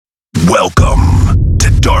Welcome to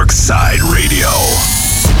DARKSYDE Radio.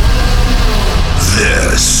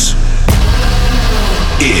 This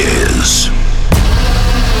is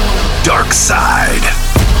DARKSYDE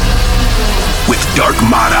with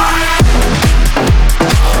DARKMATA.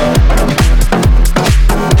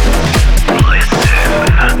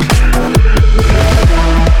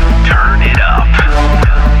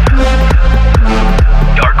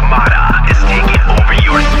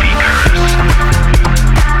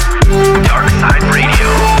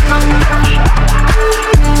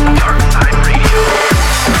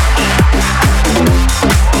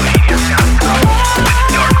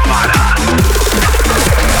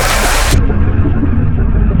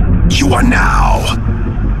 You are now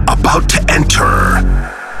about to enter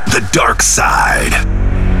the dark side.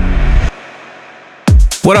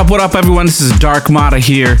 What up, everyone? This is DARKMATA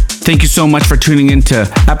here. Thank you so much for tuning in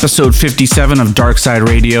to episode 57 of DARKSYDE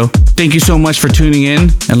Radio. Thank you so much for tuning in,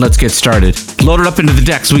 and let's get started. Loaded up into the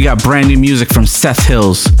decks, we got brand new music from Seth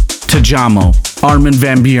Hills, Tajamo, Armin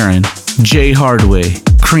van Buuren, Jay Hardway,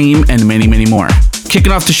 Cream, and many, many more.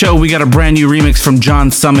 Kicking off the show, we got a brand new remix from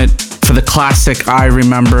John Summit for the classic I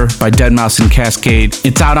Remember by Deadmau5 and Cascade.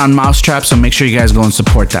 It's out on Mousetrap, so make sure you guys go and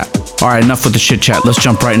support that. Alright, enough with the chit chat. Let's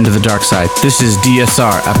jump right into the dark side. This is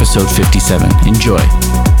DSR episode 57. Enjoy.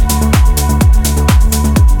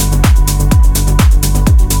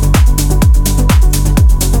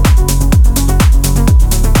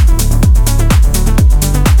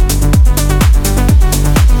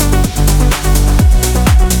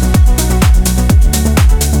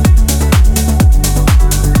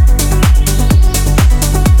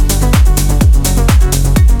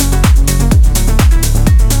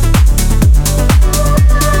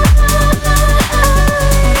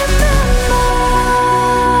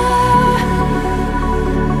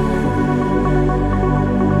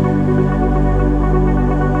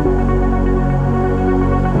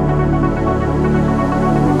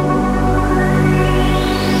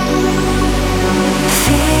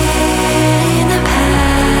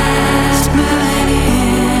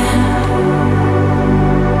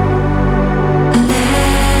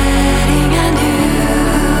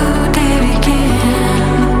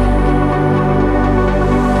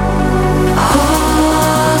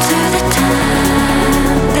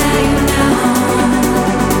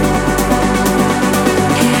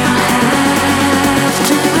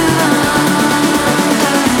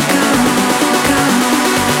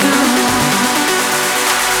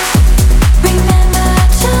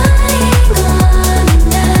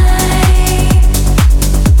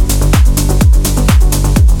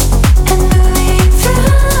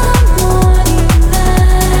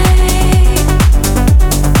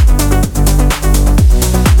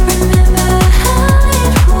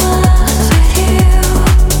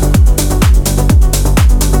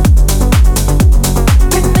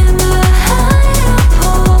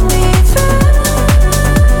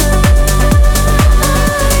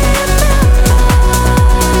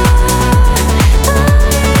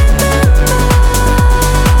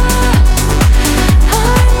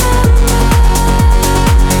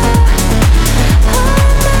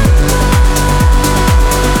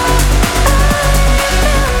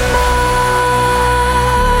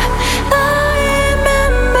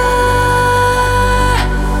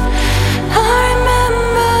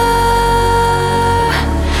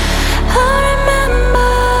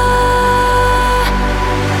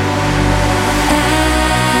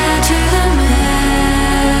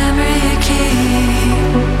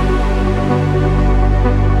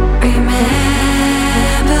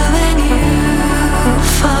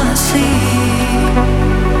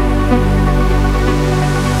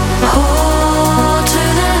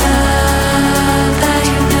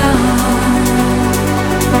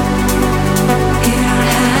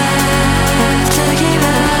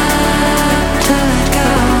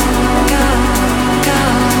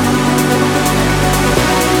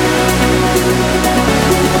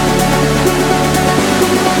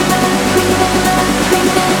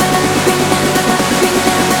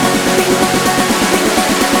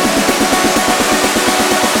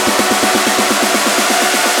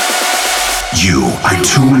 You are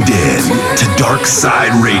tuned in to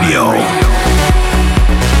DARKSYDE Radio.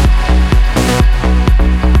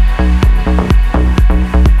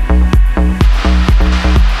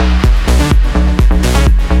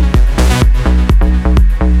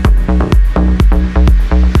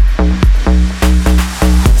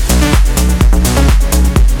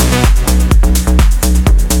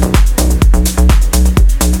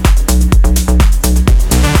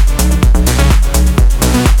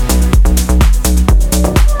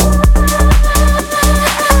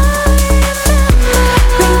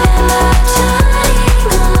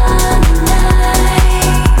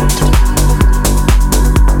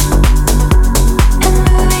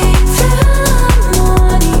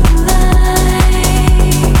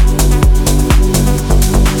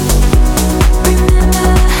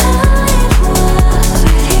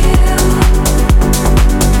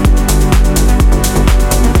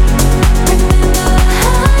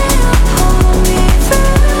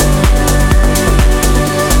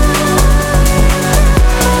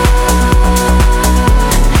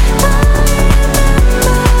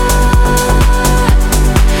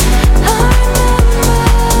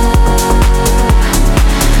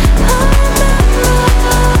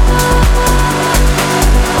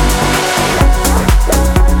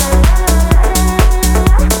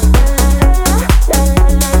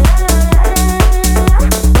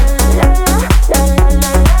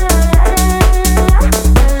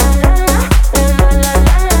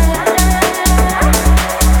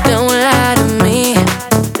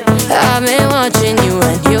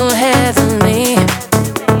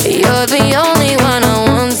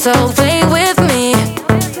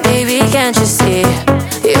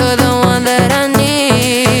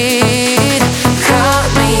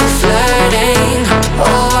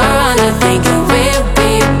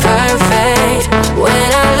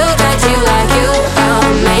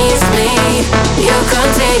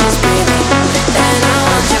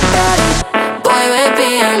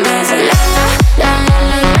 I'm dancing. La la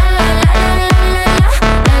la la la la la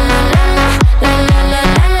la la la la.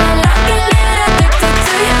 I can get addicted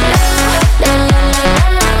to your love. La la la la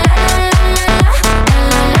la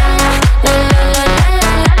la.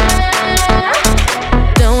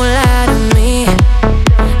 Don't lie to me.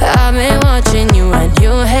 I've been watching you and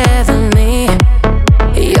you're heavenly.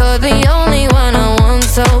 You're the only one I want,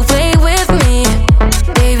 so play with me.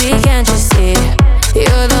 Baby, can't you see?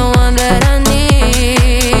 You're the one that I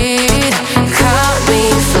need. Caught me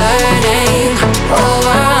flirting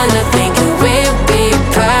over underthinking we'd be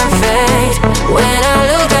perfect. When I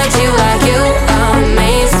look at you like you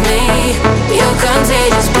amaze me. You're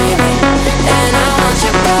contagious, baby, and I want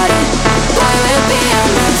your body. Why with me, I'm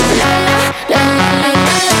dancing. La la la la la.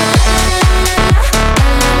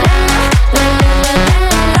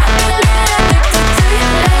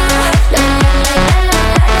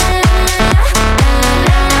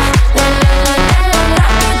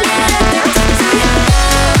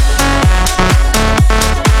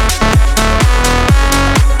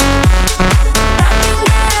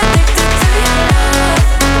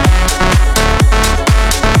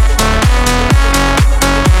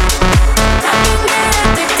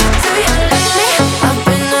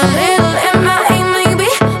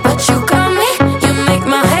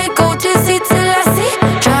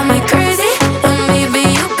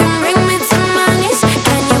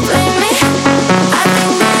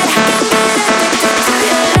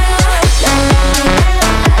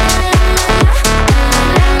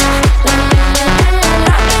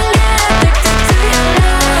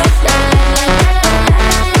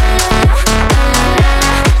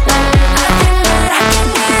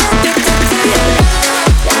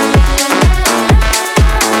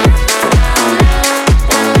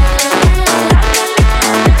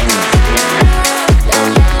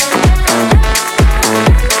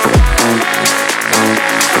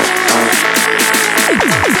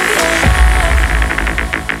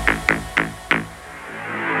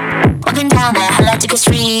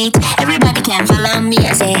 Street, everybody can follow me.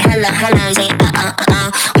 I say hello, hello, say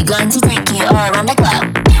we're going to take you all around the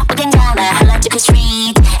club. Walking down the Electric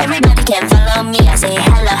Street, everybody can follow me. I say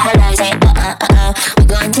hello, hello, say we're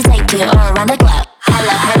going to take you all around the club.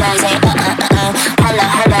 Hello, hello, say hello,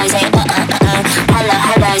 hello, say hello,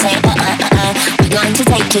 hello, say we're going to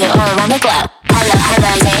take you all around the club. Hello,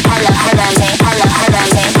 hello, say hello, hello, say hello, hello,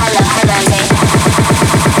 say hello, hello, say.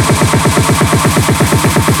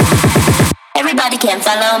 Everybody can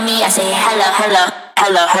follow me. I say hello, hello,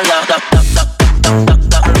 hello, hello.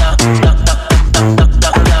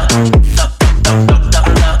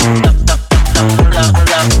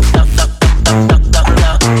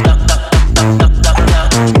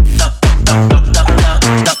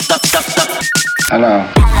 Hello.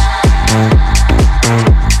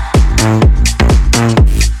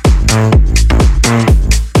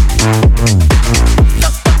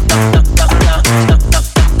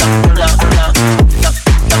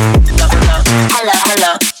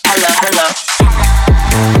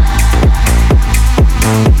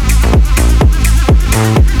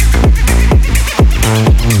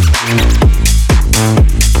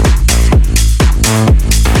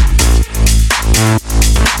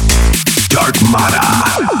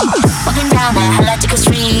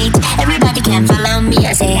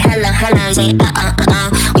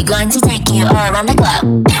 We're going to take you all around the club.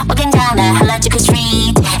 Walking down the Electric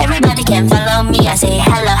Street, everybody can follow me. I say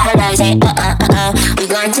hello, hello, say we're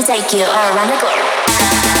going to take you all around the club.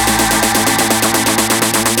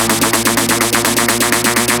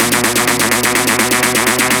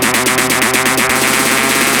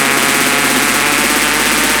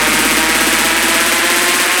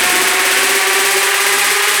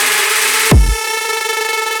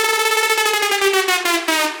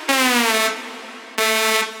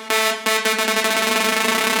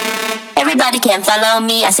 Everybody can follow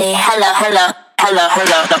me. I say hello, hello, hello,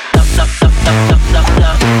 hello.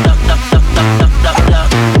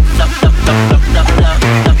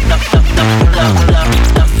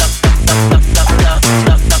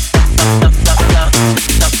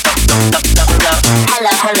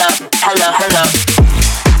 Hello, hello, hello, hello.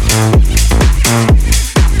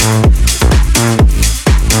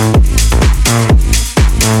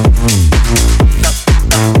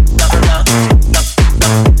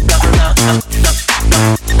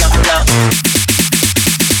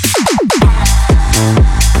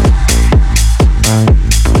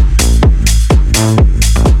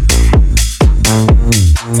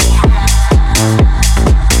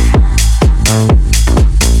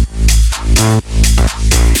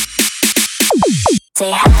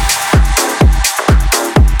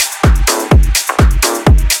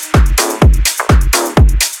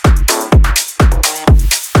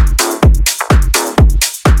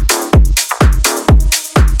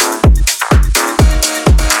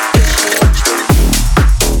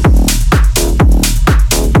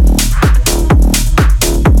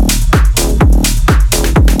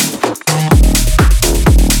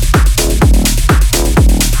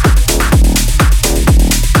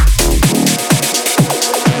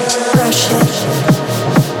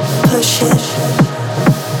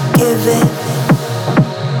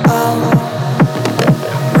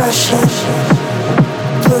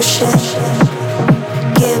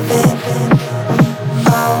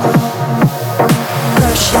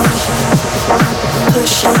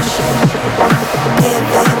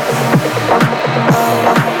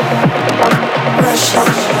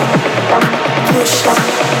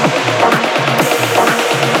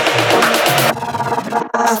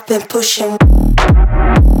 pushing.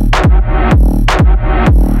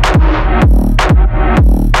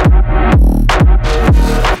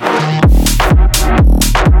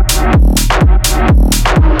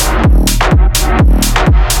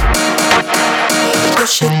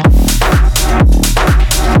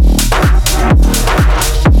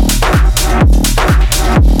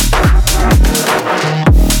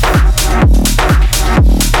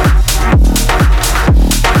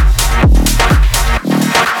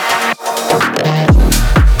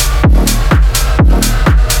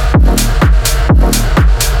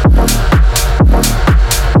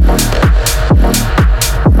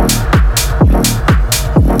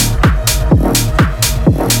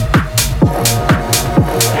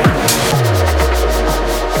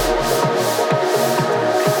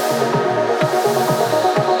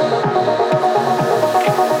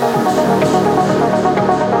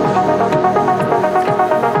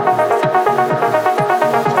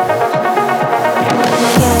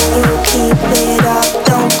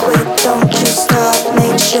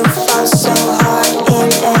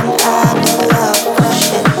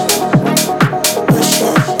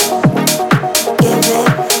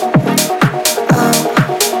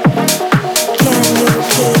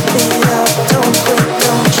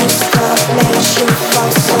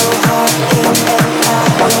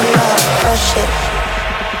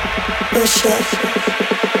 Push it.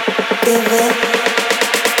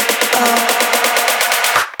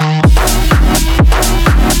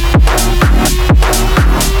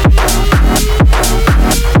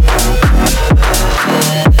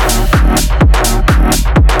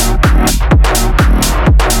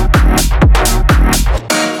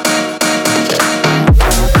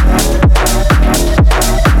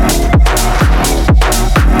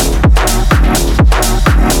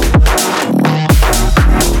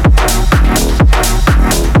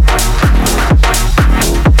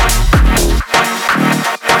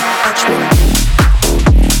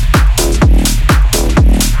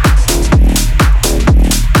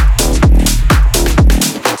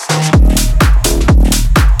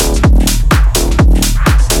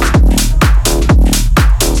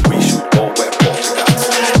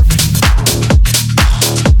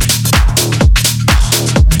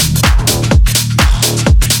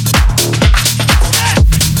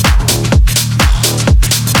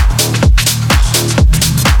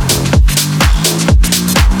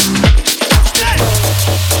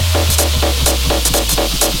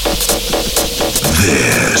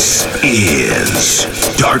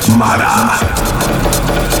 Dark Mata.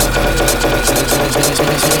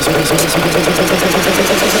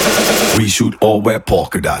 We shoot all wear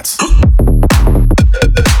polka dots.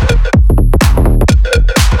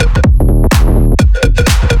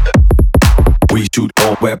 We shoot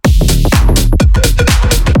all wear.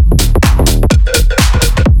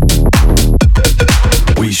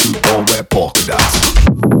 We shoot all wear polka dots.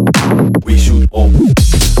 We shoot all.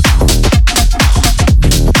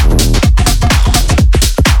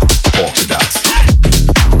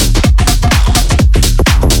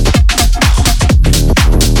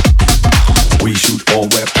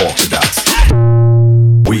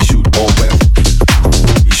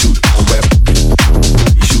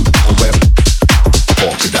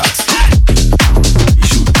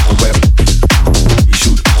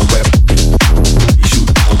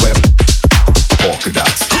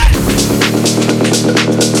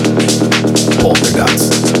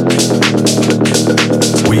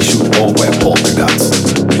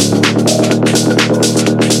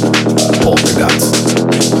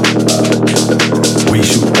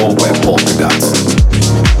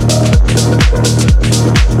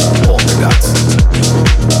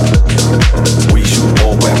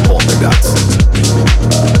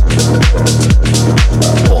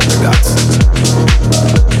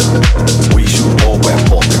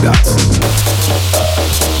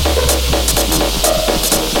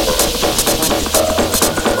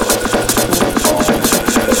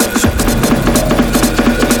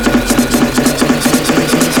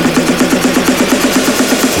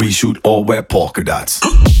 All wear polka dots.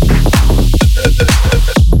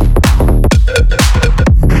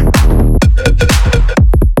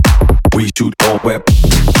 We shoot all wear.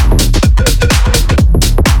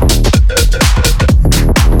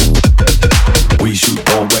 We shoot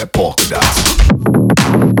all wear polka dots.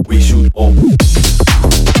 We shoot all.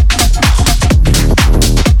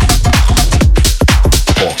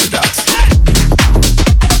 Polka dots.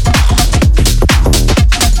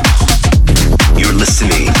 You're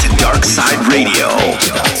listening to DARKSYDE Radio.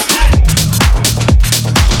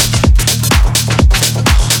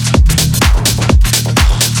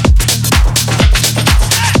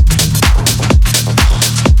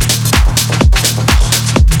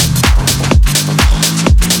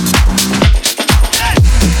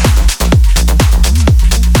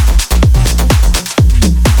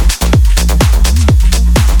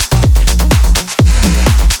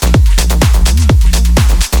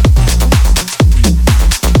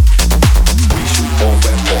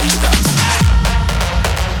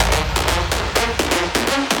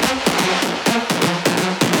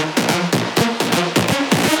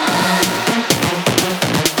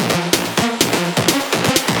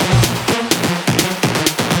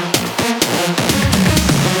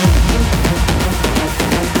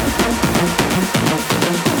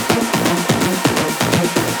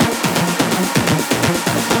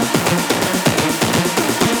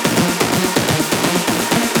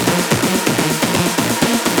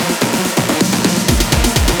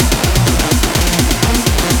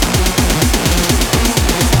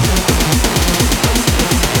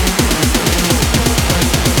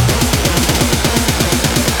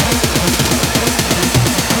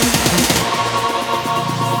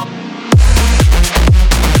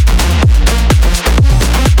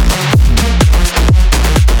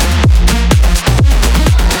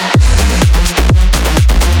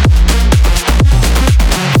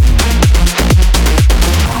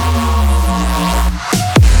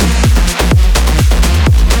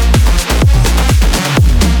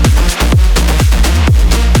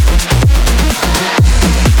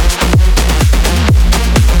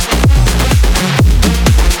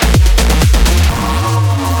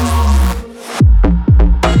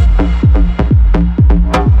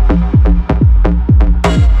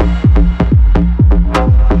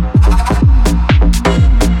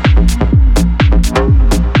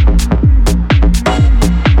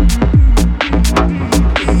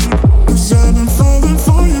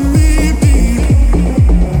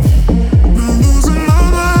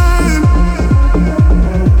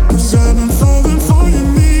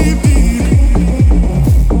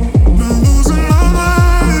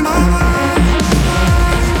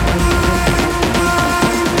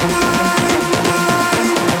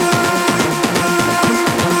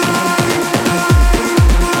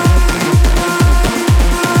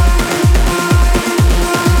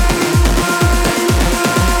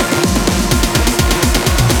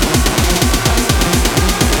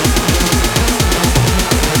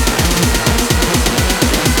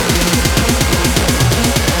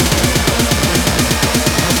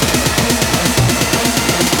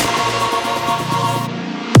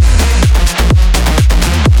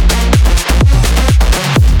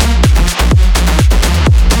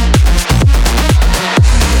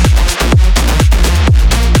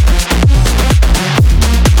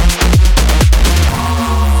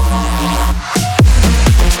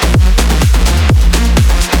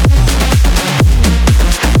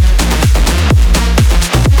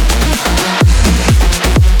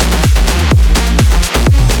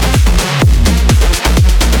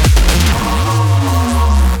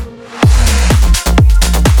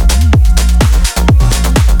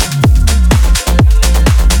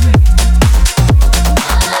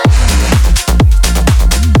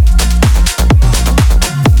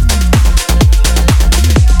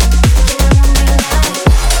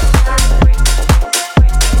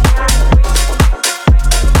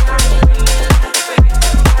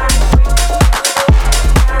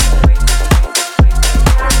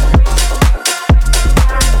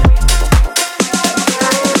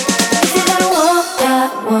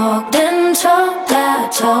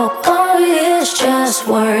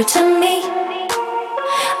 word to me.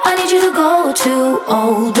 I need you to go to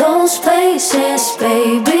all those places,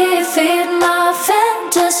 baby, feed my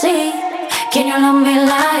fantasy. Can you love me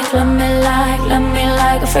like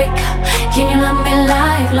a freak? Can you love me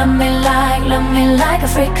like a freak? Can you love me like a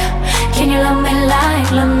freak? Can you love me like a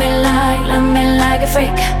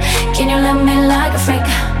freak? Can you love me like a freak?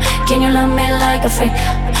 Can you love me like a freak? Can you love me like a freak?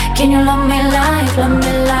 Can you love me like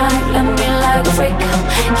a freak?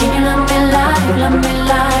 Can you love me like a freak? Can you love me like a freak? Can you love me like? Can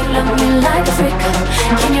you love me like a freak?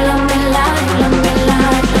 Can you love me like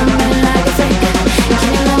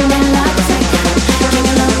a freak? Can you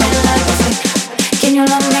love me like a freak? Can you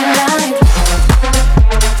love me like a freak? Can you love me like a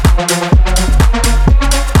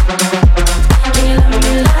freak? Can you love me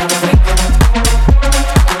like a freak?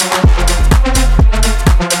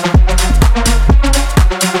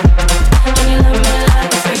 Can you love me like a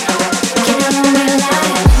freak? Can you love me like?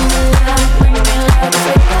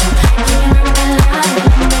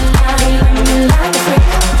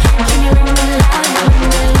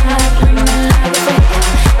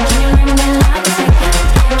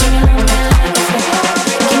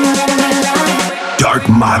 Dark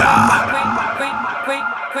Mata.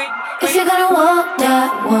 If you're gonna walk,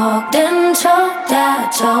 then talk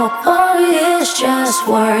that talk, or it's just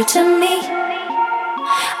word to me.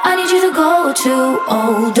 I need you to go to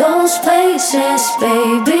all those places,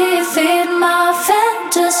 baby, feed my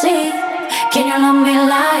fantasy. Can you love me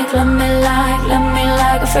like a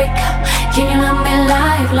freak? Can you love me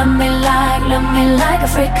like a freak? Can you love me like a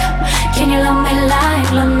freak? Can you love me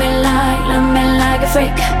like a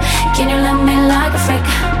freak? Can you love me like a freak? Can you love me like a freak?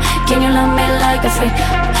 Can you love me like a freak?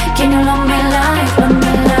 Can you love me like a freak? Can you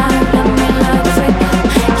love me like a freak?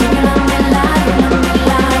 Can you love me like?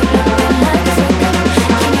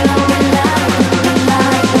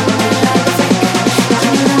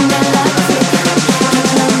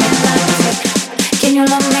 Can you love me like a freak? Can you love me like a freak? Can you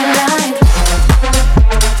love me like?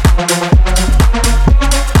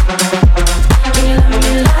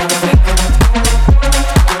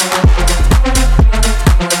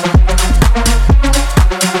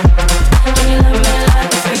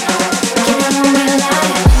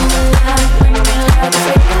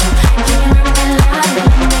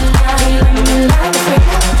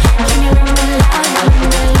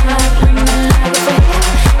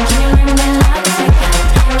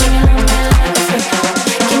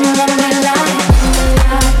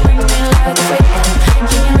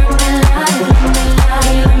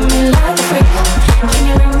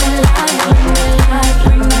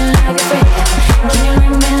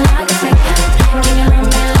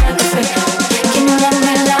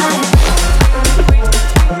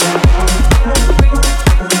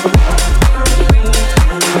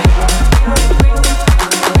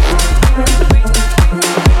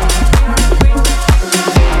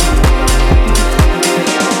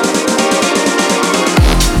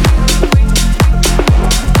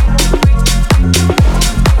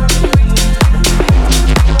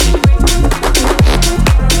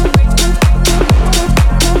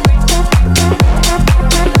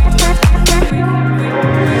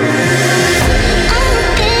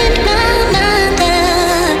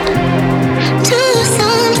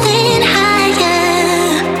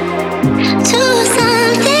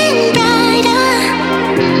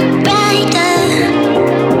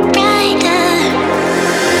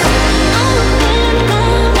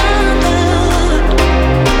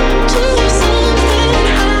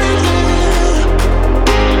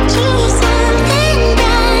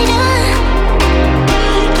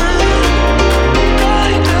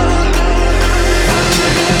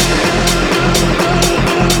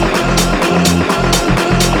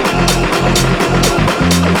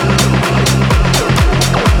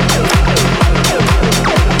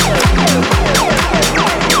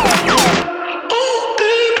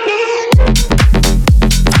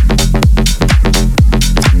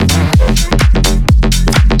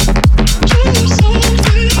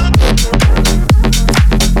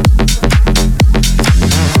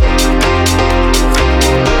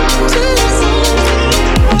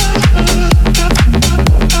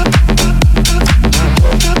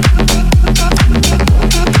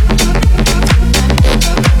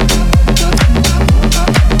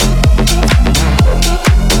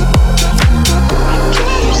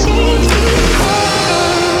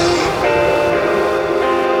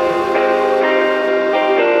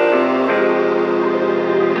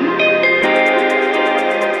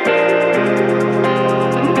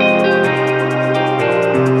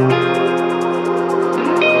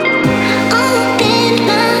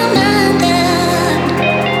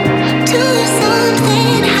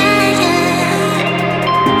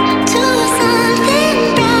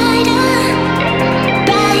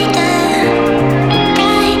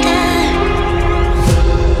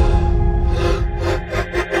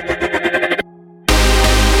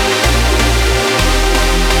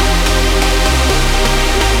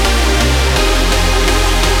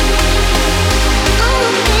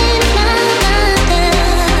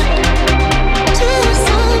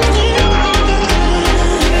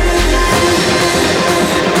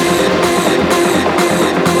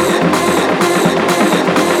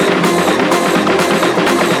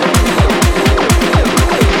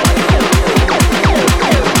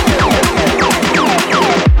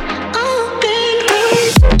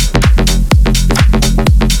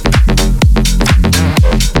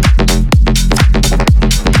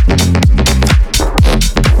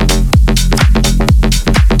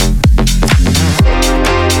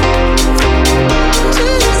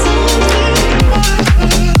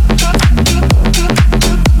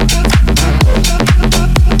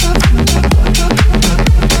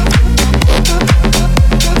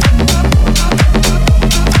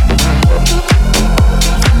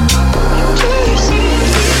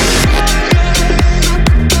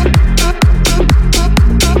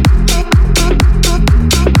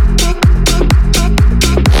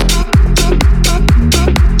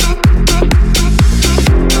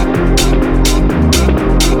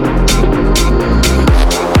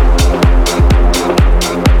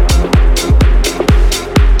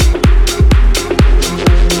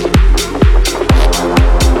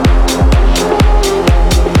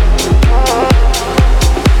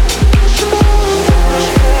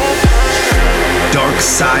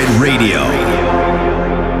 DARKSYDE Radio.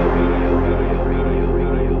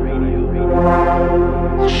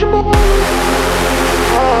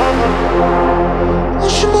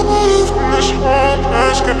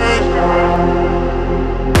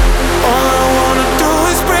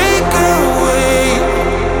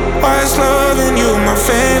 Loving you, my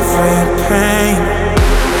favorite pain.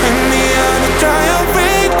 And the other dry up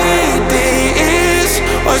rainy days.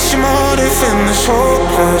 What's your motive in this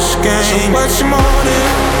hopeless game? So what's your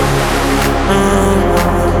motive?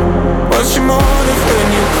 What's your motive when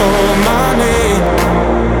you call my name?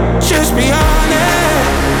 Just be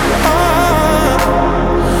honest.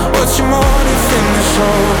 What's your motive in this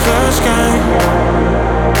hopeless game?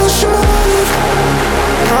 What's your motive?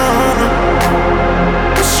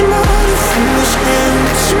 What's your motive in this game?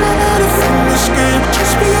 What's your motive in this game?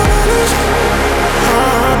 Just be honest.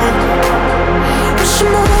 What's your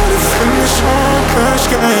motive in this hopeless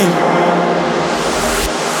game?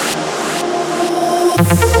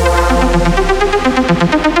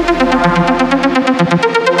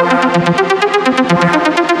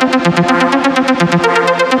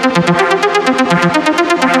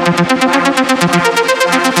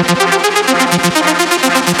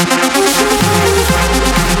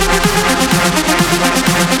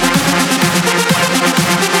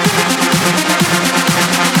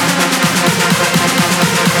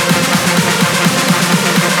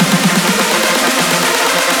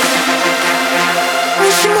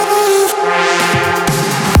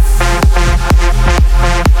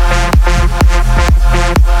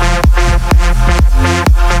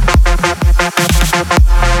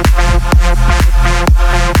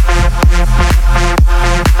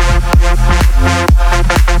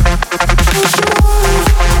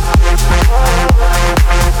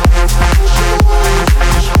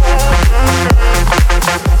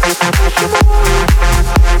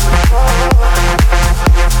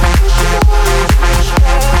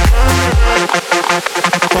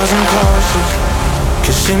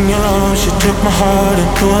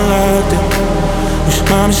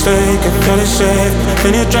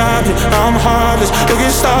 Then you dropped it, I'm heartless. We'll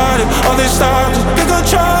get started, all this started. Think I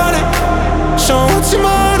tried it. So what's your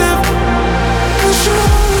motive? What's your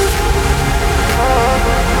motive?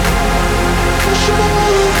 What's your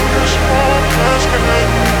motive? What's your motive?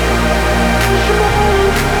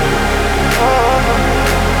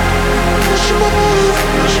 What's your motive?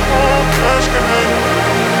 What's your motive?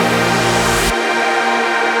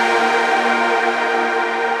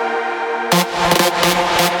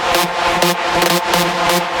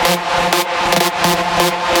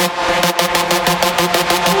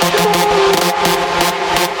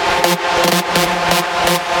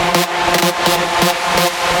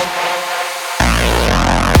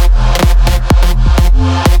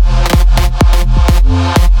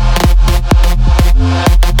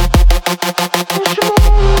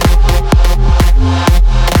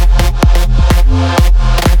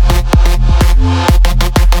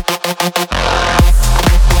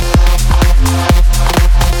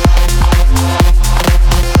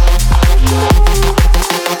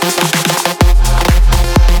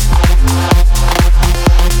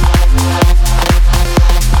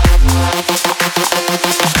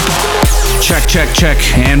 Check,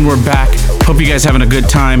 and we're back. Hope you guys having a good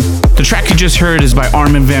time. The track you just heard is by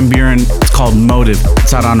Armin van Buuren. It's called Motive.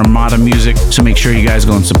 It's out on Armada Music, so make sure you guys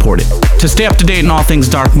go and support it. To stay up to date on all things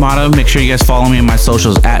Dark Mata, make sure you guys follow me on my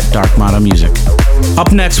socials at Dark Mata Music.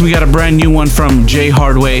 Up next, we got a brand new one from Jay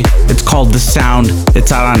Hardway. It's called The Sound.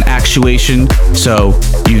 It's out on Actuation, so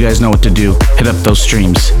you guys know what to do. Hit up those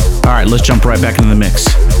streams. All right, let's jump right back into the mix.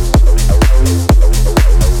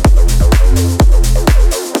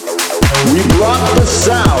 We brought the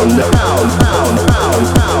sound.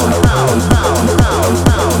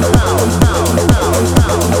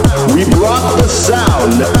 We brought the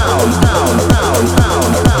sound.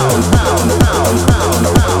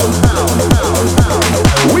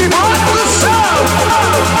 We brought the sound.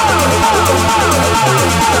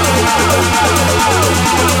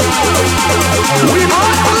 We brought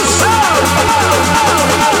the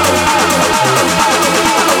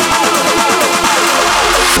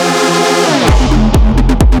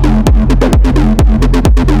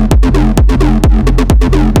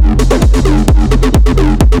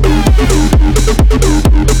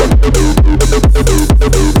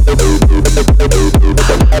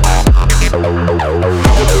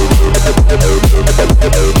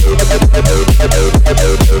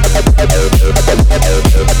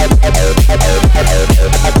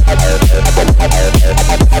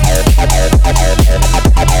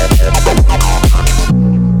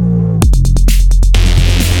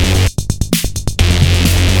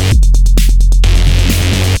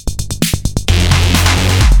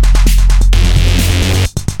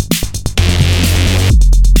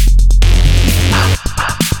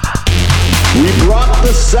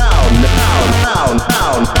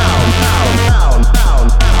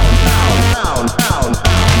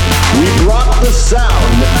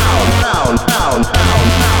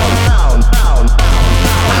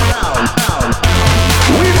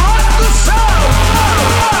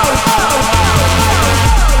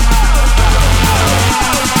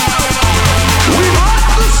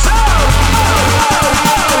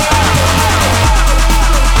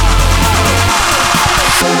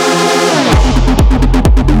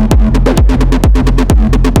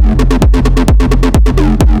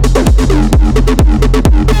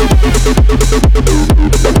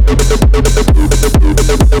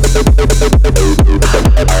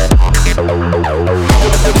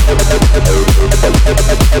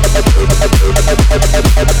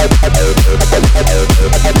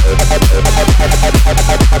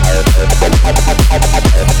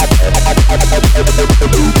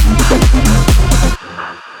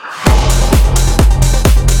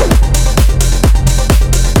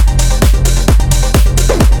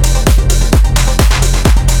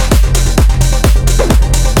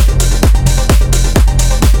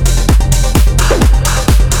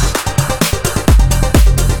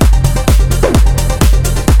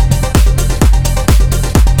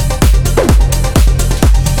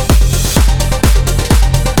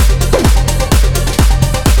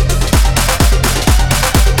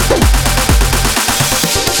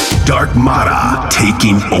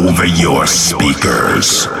Taking over your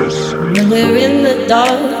speakers. When we're in the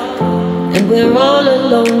dark and we're all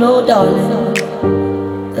alone, oh darling,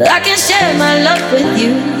 I can share my love with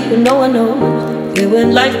you, but no one knows. You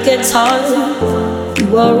when life gets hard,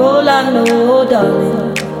 you are all I know, oh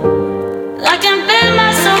darling. I can build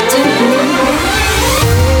myself to you.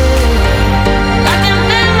 I can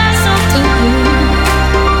build myself to you.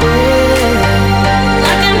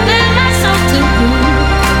 I can build myself to you.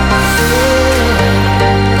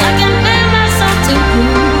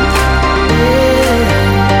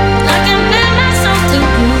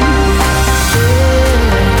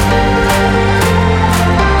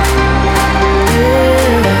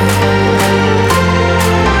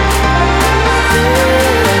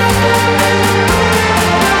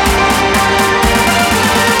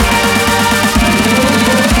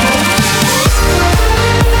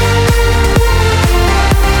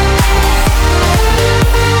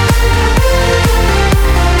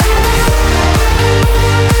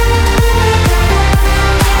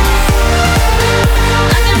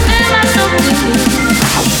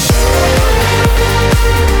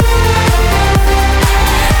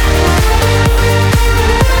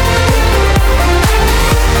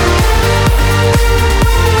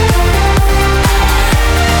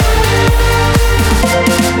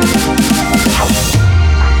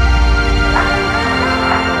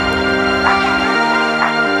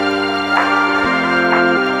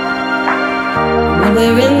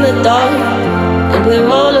 We're in the dark and we're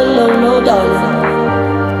all alone, oh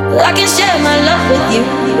darling. I can share my love with you,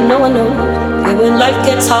 but no one knows. Yeah, when life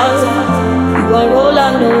gets hard, you are all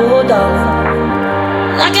I know, oh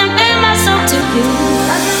darling. I can bend myself to you.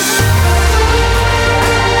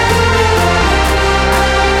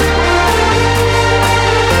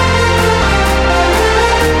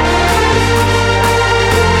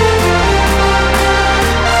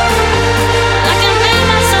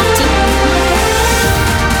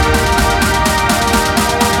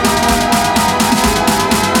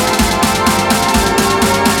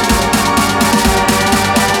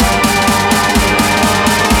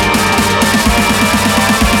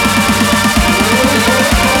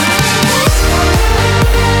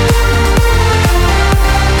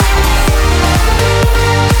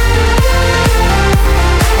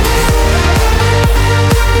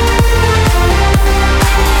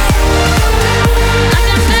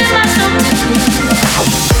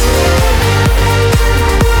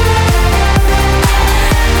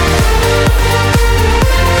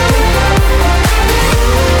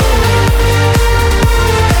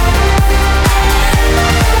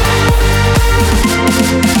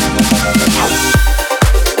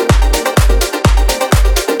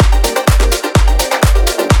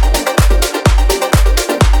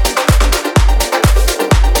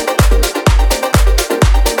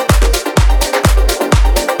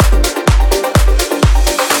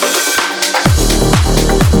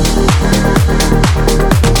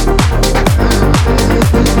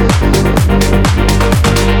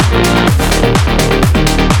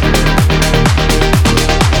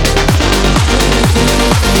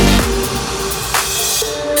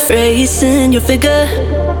 Facing your figure,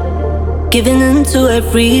 giving into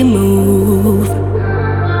every move.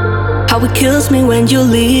 How it kills me when you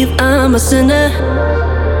leave, I'm a sinner.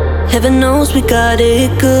 Heaven knows we got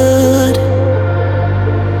it good.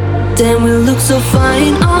 Damn, we look so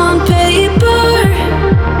fine on paper.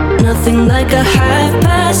 Nothing like a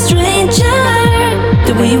half-past stranger.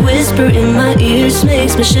 The way you whisper in my ears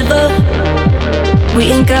makes me shiver.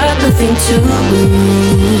 We ain't got nothing to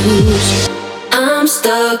lose. I'm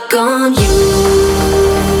stuck on you.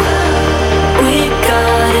 We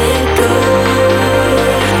got it good.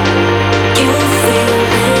 You feel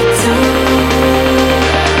it too.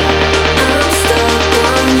 I'm stuck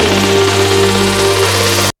on you.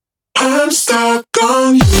 I'm stuck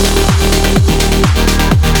on you.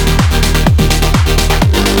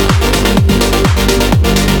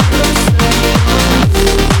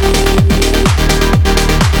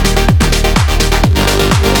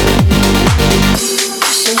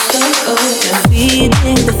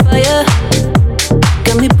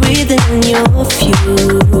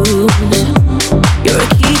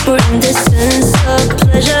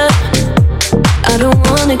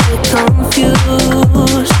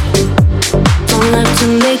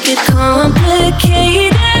 make it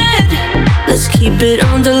complicated. Let's keep it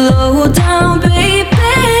on the low down, baby.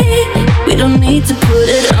 We don't need to put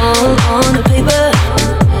it all on the paper.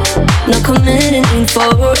 Not committing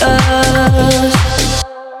for us.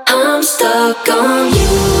 I'm stuck on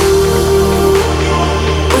you.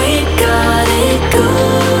 We got it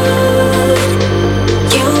good.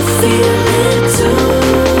 You feel it too.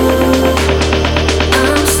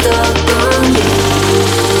 I'm stuck on you.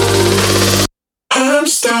 I'm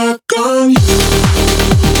stuck on you.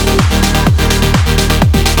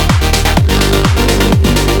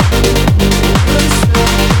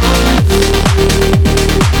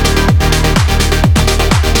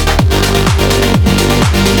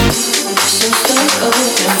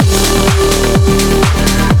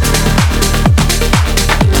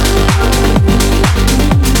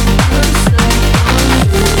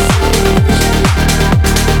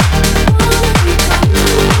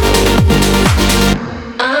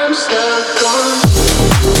 I'm stuck on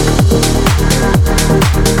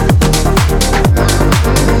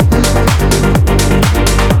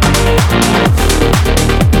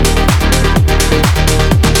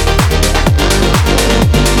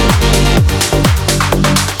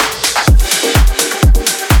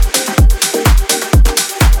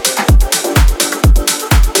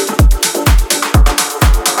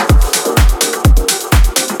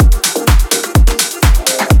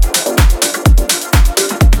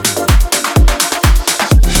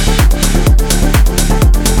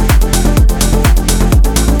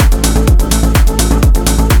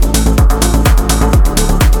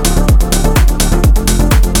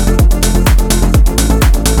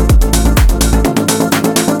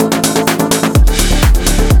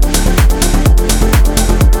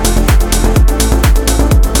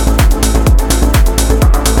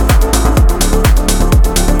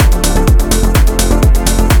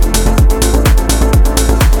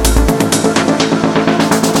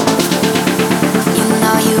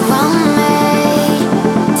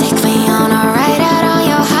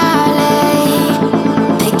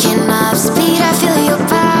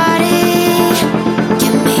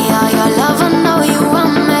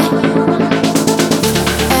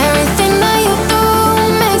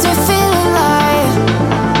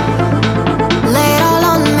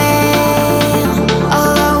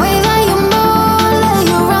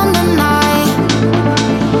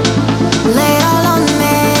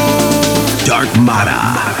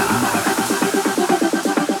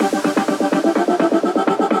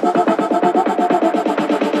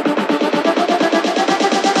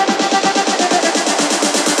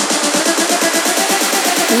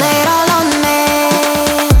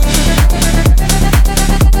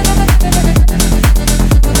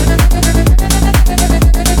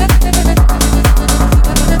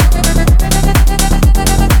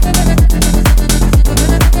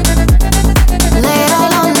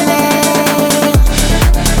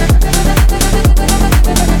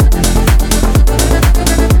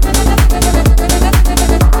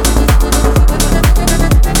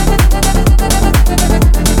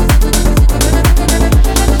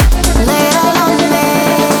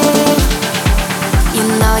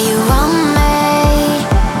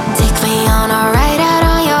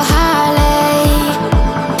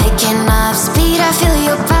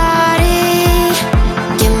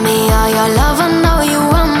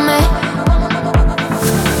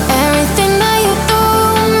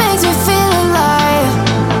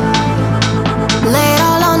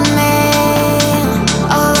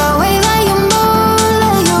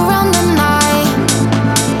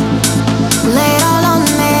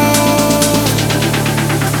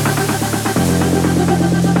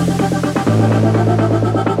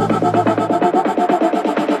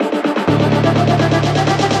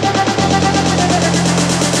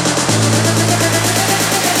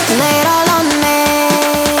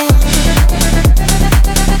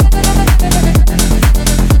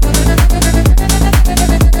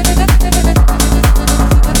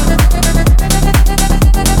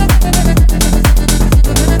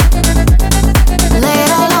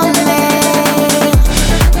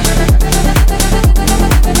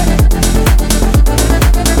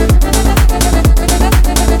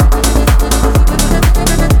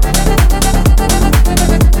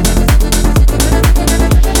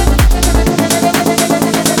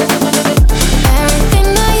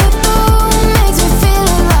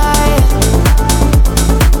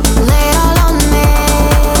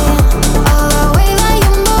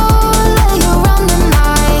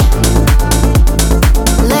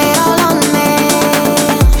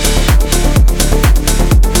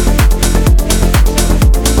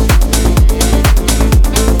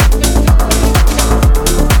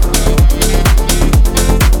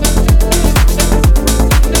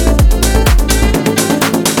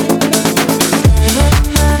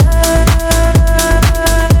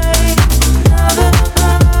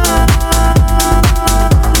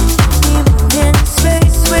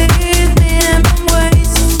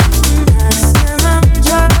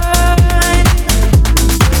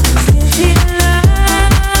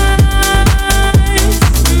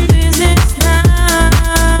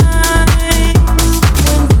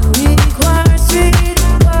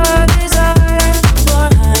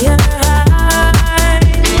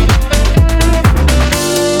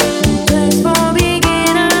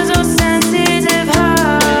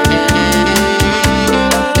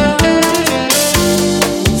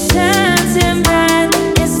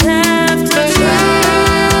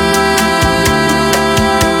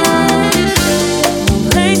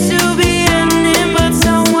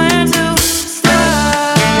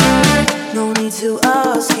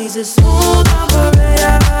he's a smooth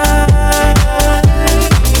operator.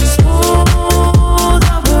 Smooth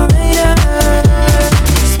operator.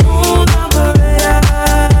 Smooth operator.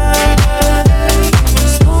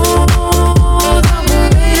 Smooth operator.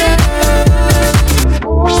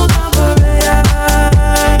 Smooth operator.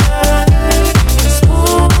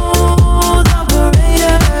 Smooth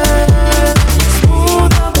operator. Smooth operator.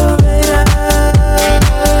 Smooth operator.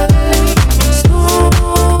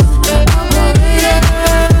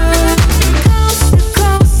 Coast to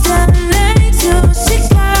coast, LA to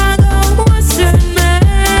Chicago, Western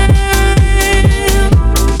Mail.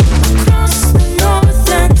 Across the north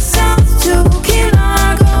and south to Key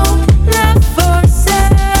Largo, left for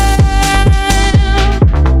sale.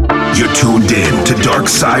 You're tuned in to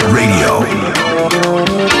DARKSYDE Radio.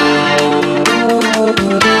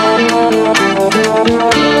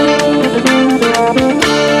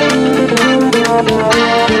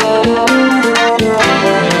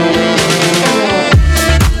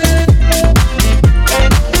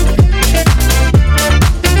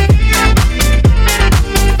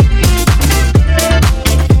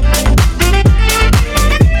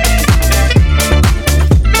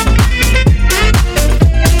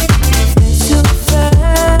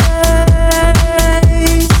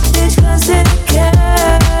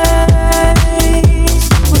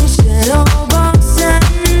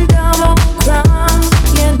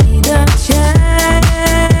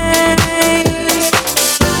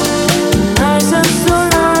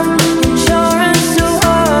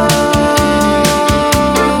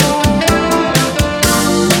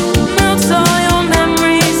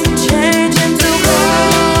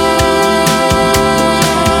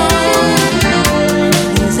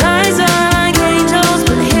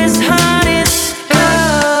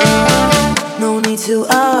 To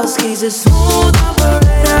ask, he's a smooth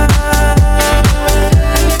operator.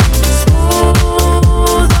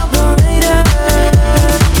 Smooth operator.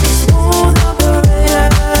 Smooth operator. Smooth operator.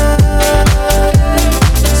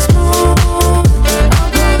 Smooth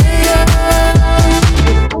operator.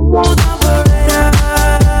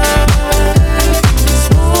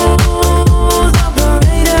 Smooth operator.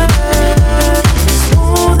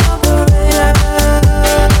 Smooth operator.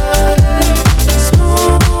 Smooth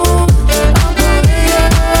operator.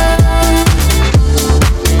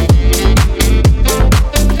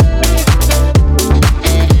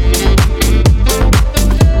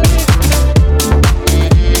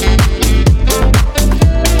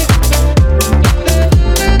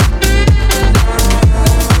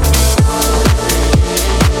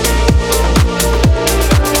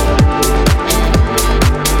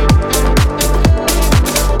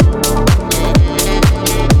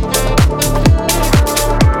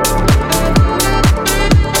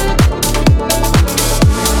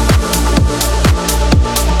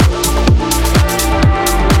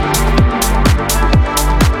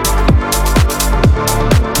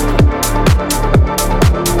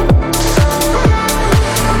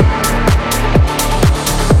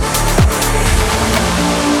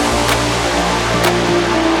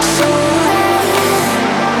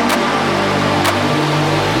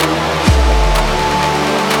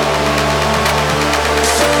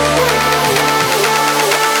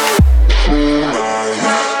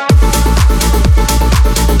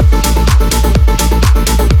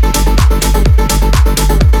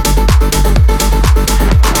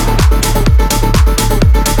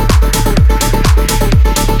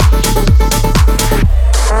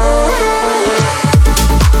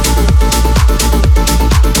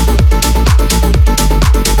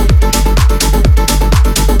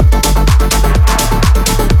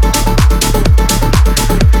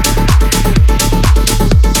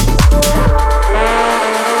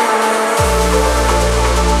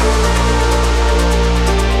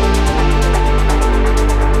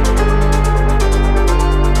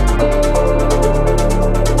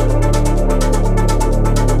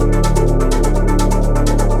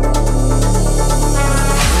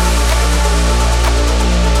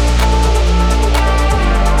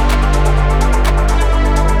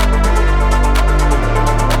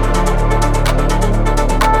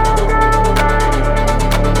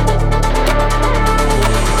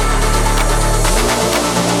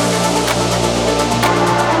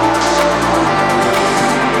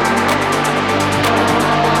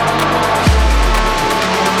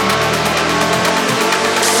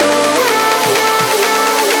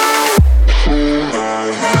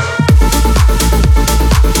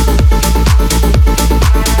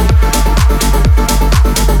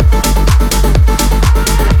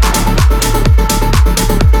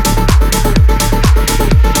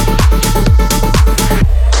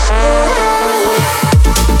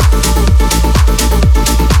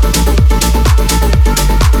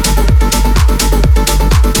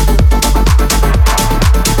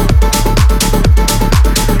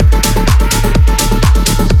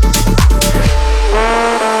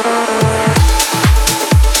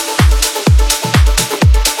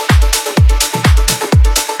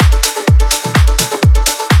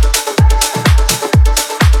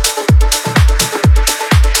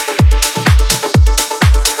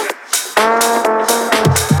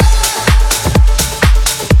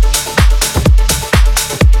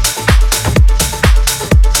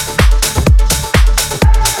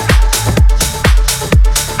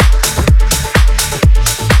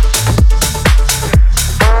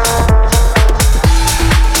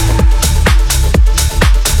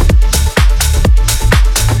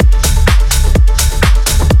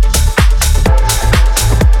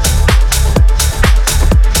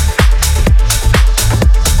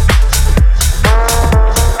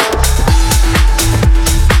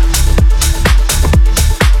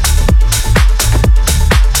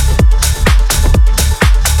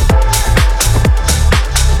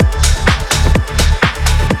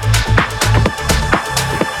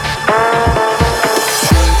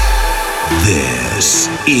 This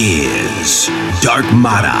is Dark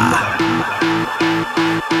Mata.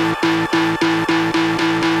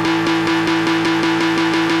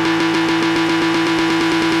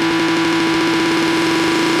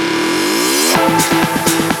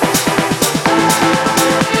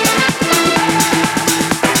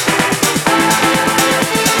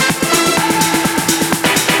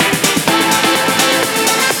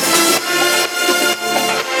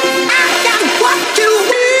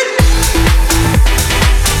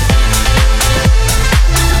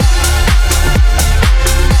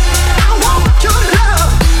 I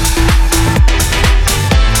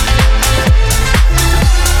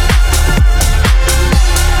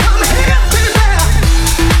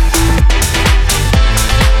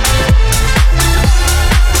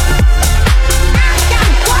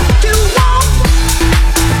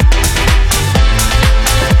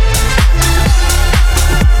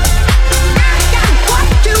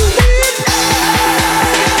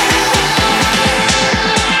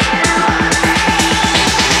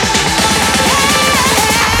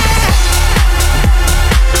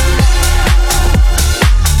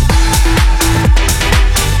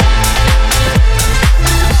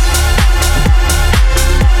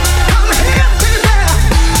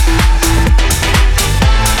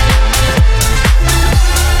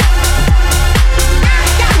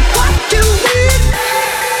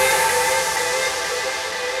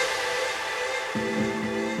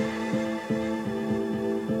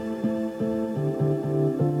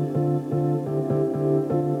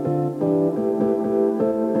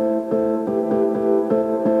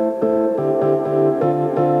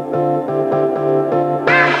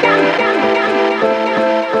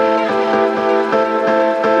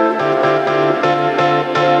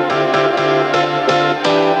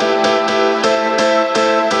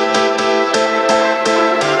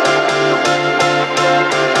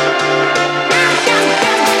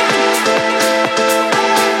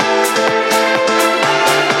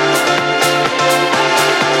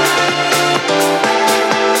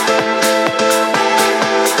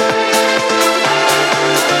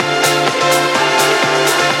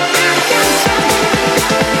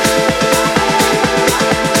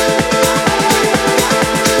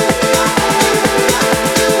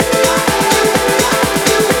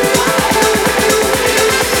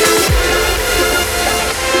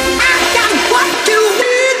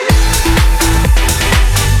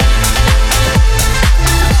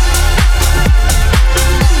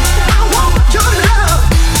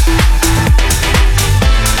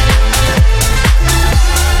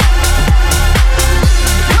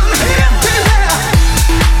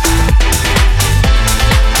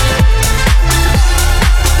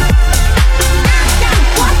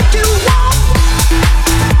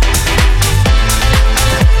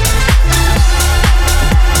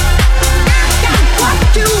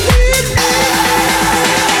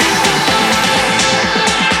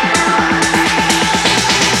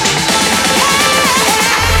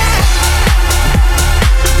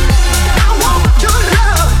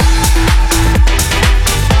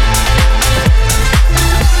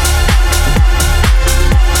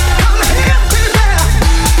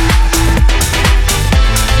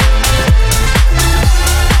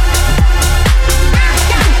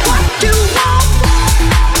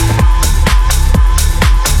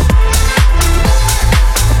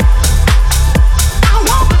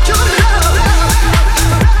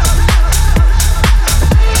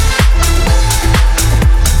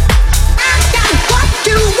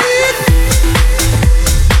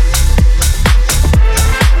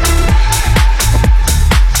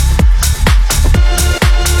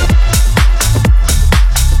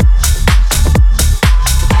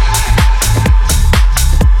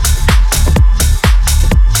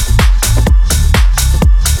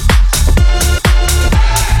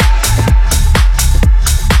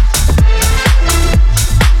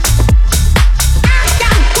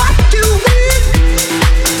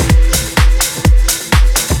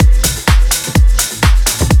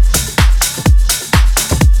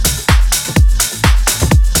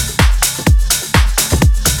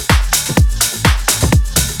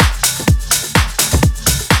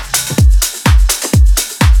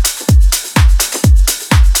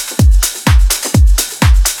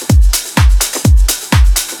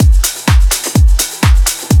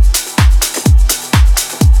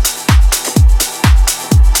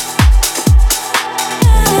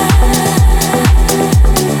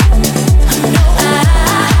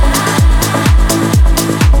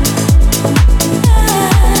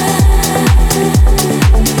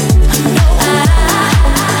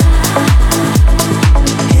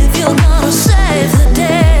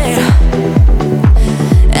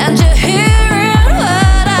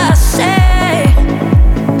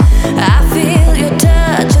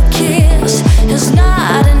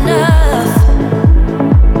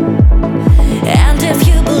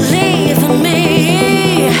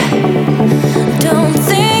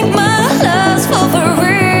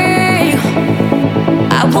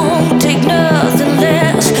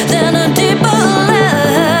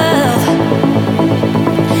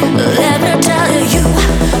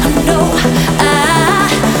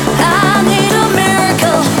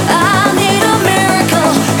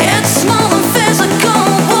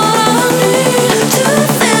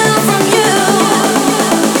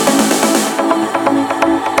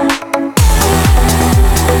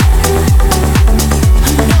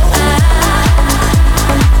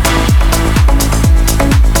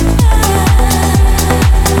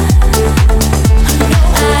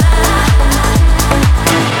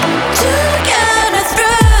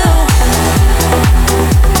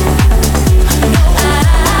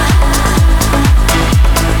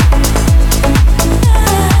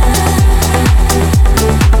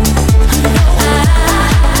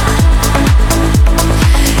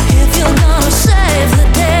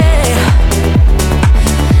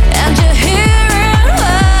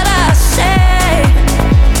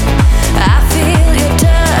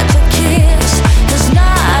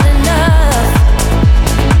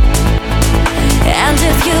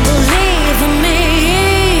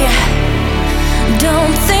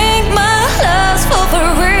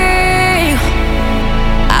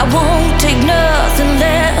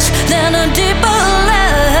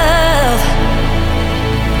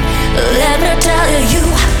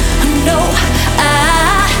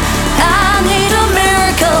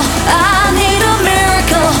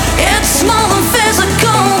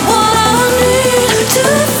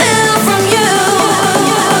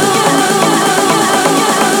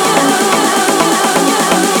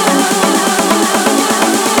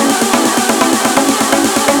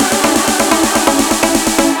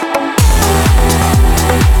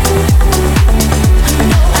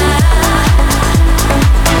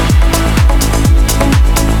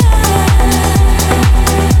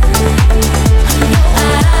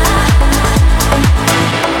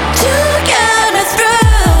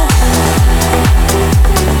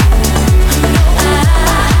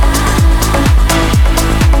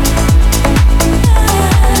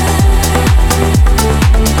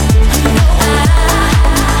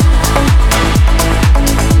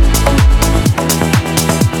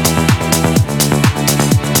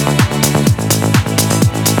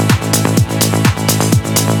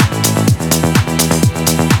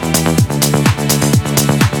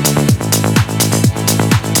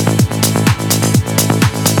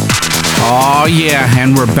Oh yeah,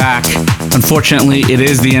 and we're back. Unfortunately, it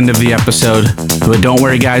is the end of the episode, but don't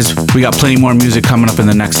worry guys, we got plenty more music coming up in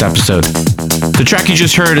the next episode. The track you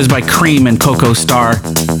just heard is by Cream and Coco Star.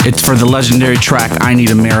 It's for the legendary track I Need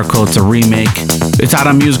a Miracle. It's a remake. It's out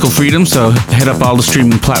on Musical Freedom, so hit up all the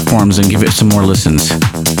streaming platforms and give it some more listens.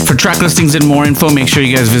 For track listings and more info, make sure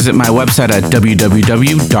you guys visit my website at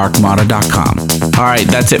www.darkmata.com. Alright,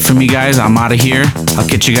 that's it for me guys. I'm out of here. I'll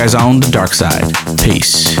catch you guys on the dark side.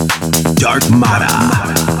 Peace. Dark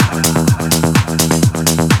Mata.